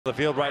The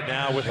field right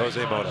now with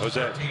Jose Moto.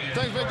 Jose.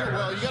 Thanks, Victor.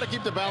 Well, you got to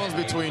keep the balance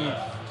between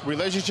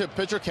relationship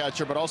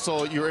pitcher-catcher, but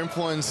also your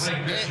influence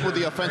with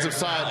the offensive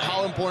side.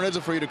 How important is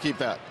it for you to keep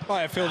that? Well,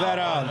 I feel that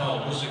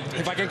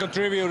if I can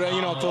contribute,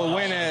 to a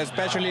win,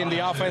 especially in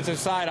the offensive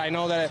side, I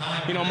know that,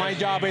 my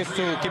job is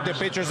to keep the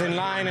pitchers in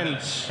line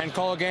and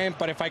call a game.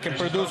 But if I can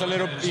produce a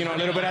little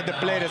bit at the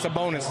plate, it's a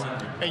bonus.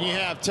 And you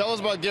have. Tell us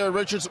about Garrett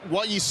Richards,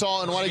 what you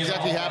saw and what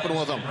exactly happened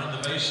with him.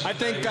 I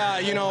think,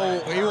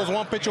 he was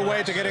one pitch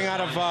away to getting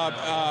out of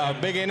a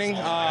big inning.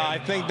 I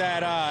think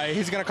that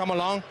he's going to come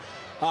along.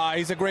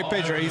 He's a great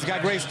pitcher. He's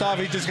got great stuff.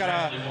 He just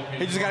gotta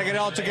get it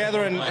all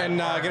together and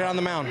get it on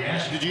the mound.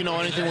 Did you know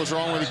anything was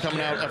wrong with him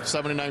coming out after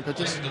 79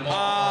 pitches? No,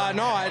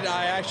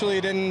 I actually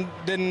didn't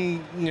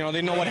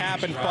know what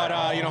happened. But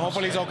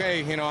hopefully he's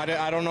okay.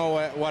 I don't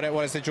know what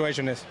the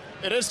situation is.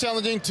 It is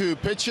challenging to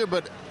pitch here,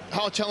 but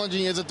how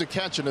challenging is it to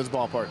catch in this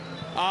ballpark?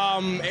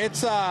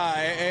 It's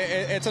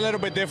a little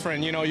bit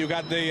different. You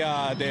got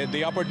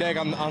the upper deck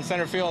on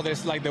center field.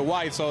 It's like the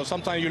white, so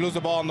sometimes you lose the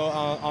ball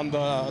on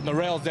the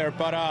rails there.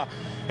 But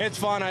it's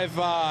fun. I've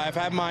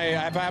had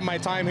my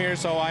time here,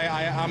 so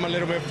I'm a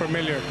little bit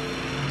familiar.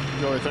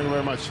 Joey, thank you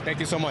very much. Thank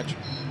you so much.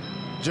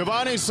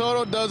 Geovany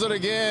Soto does it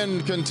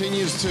again.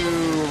 Continues to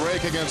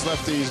rake against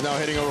lefties. Now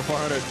hitting over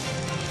 400.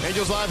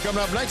 Angels Live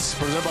coming up next.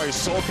 Presented by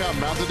SoCal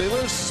Mountain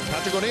Dealers.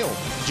 Patrick O'Neill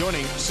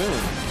joining soon.